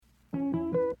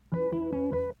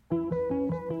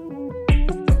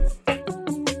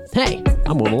Hey,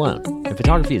 I'm Will Malone, and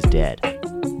photography is dead.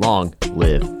 Long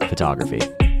live photography.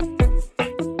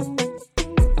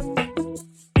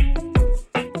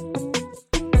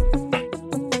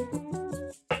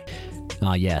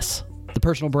 Ah, yes, the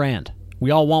personal brand. We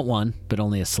all want one, but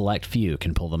only a select few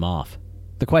can pull them off.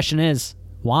 The question is,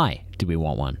 why do we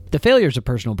want one? The failures of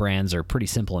personal brands are pretty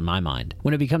simple in my mind.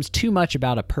 When it becomes too much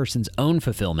about a person's own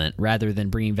fulfillment rather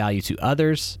than bringing value to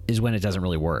others is when it doesn't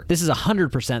really work. This is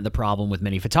 100% the problem with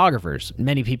many photographers.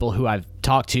 Many people who I've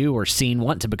talked to or seen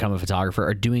want to become a photographer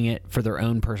are doing it for their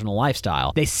own personal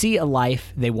lifestyle. They see a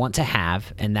life they want to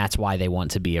have, and that's why they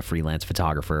want to be a freelance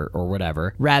photographer or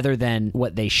whatever, rather than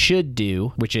what they should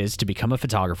do, which is to become a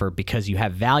photographer because you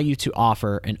have value to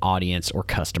offer an audience or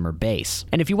customer base.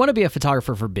 And if you want to be a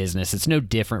photographer for business, it's no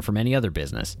different from any other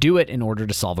business. Do it in order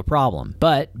to solve a problem.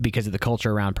 But because of the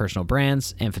culture around personal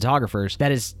brands and photographers,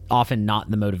 that is often not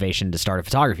the motivation to start a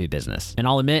photography business. And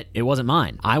I'll admit, it wasn't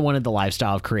mine. I wanted the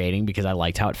lifestyle of creating because I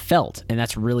liked how it felt. And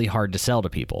that's really hard to sell to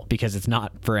people because it's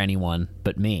not for anyone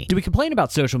but me. Do we complain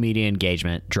about social media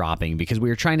engagement dropping because we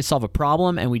are trying to solve a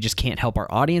problem and we just can't help our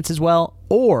audience as well?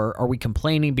 Or are we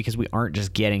complaining because we aren't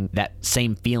just getting that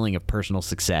same feeling of personal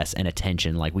success and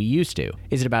attention like we used to?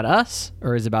 Is it about us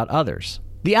or is it about others?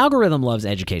 The algorithm loves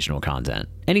educational content.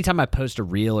 Anytime I post a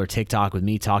reel or TikTok with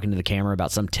me talking to the camera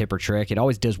about some tip or trick, it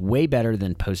always does way better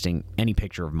than posting any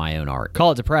picture of my own art.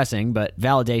 Call it depressing, but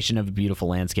validation of a beautiful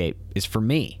landscape is for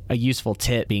me. A useful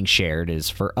tip being shared is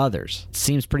for others. It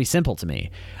seems pretty simple to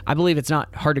me. I believe it's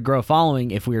not hard to grow a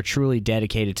following if we are truly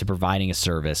dedicated to providing a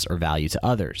service or value to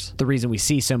others. The reason we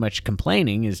see so much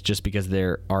complaining is just because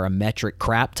there are a metric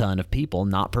crap ton of people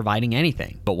not providing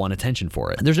anything but want attention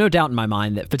for it. There's no doubt in my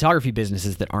mind that photography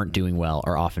businesses that aren't doing well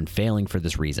are often failing for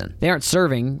this reason. They aren't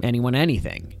serving anyone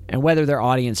anything. And whether their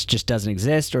audience just doesn't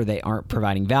exist or they aren't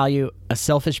providing value, a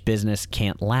selfish business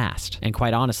can't last. And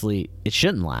quite honestly, it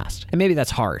shouldn't last. And maybe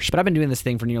that's harsh, but I've been doing this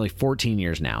thing for nearly 14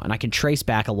 years now, and I can trace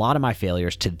back a lot of my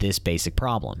failures to this basic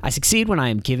problem. I succeed when I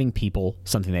am giving people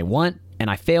something they want, and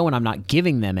I fail when I'm not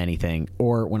giving them anything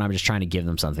or when I'm just trying to give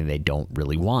them something they don't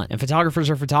really want. And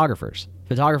photographers are photographers.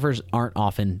 Photographers aren't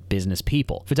often business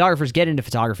people. Photographers get into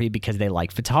photography because they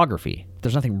like photography.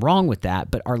 There's nothing wrong with that,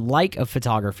 but our like of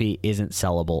photography isn't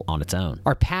sellable on its own.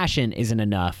 Our passion isn't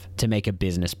enough to make a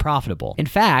business profitable. In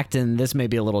fact, and this may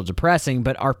be a little depressing,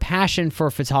 but our passion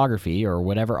for photography or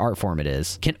whatever art form it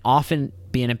is can often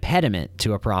be an impediment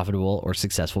to a profitable or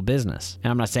successful business. And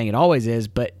I'm not saying it always is,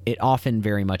 but it often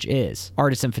very much is.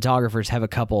 Artists and photographers have a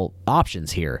couple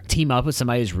options here. Team up with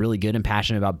somebody who's really good and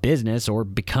passionate about business, or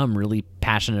become really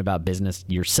passionate about business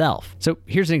yourself. So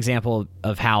here's an example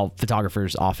of how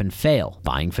photographers often fail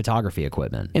buying photography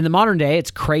equipment. In the modern day,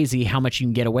 it's crazy how much you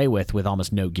can get away with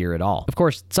almost no gear at all. Of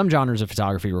course, some genres of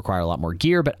photography require a lot more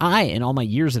gear, but I, in all my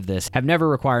years of this, have never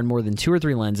required more than 2 or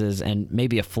 3 lenses and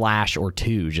maybe a flash or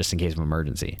 2 just in case of emergency.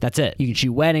 That's it. You can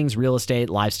shoot weddings, real estate,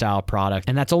 lifestyle, product,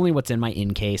 and that's only what's in my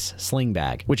in-case sling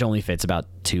bag, which only fits about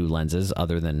 2 lenses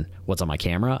other than what's on my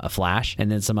camera, a flash,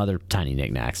 and then some other tiny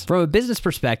knickknacks. From a business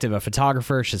perspective, a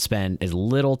photographer should spend as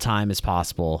little time as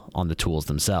possible on the tools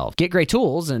themselves. Get great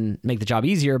tools and make the job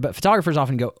easier, but photographers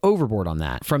often go overboard on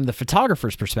that. From the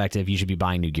photographer's perspective, you should be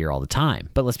buying new gear all the time.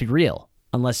 But let's be real.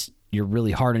 Unless you're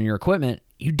really hard on your equipment,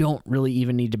 you don't really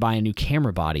even need to buy a new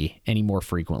camera body any more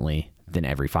frequently than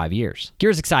every 5 years. Gear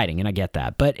is exciting, and I get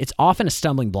that, but it's often a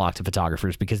stumbling block to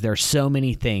photographers because there are so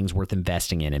many things worth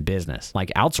investing in business,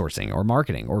 like outsourcing or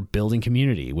marketing or building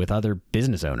community with other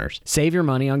business owners. Save your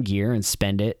money on gear and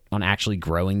spend it on actually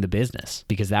growing the business,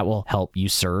 because that will help you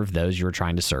serve those you're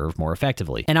trying to serve more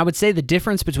effectively. And I would say the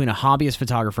difference between a hobbyist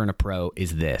photographer and a pro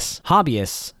is this.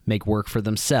 Hobbyists make work for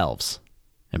themselves,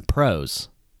 and pros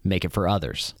make it for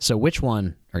others. So which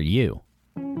one are you?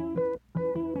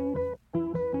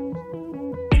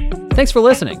 Thanks for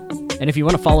listening. And if you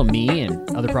want to follow me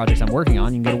and other projects I'm working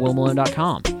on, you can go to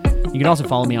willmalone.com. You can also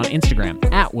follow me on Instagram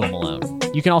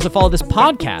 @willmalone. You can also follow this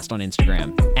podcast on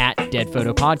Instagram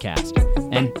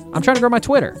 @deadphotopodcast. And I'm trying to grow my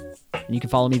Twitter. And you can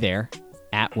follow me there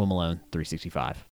 @willmalone365.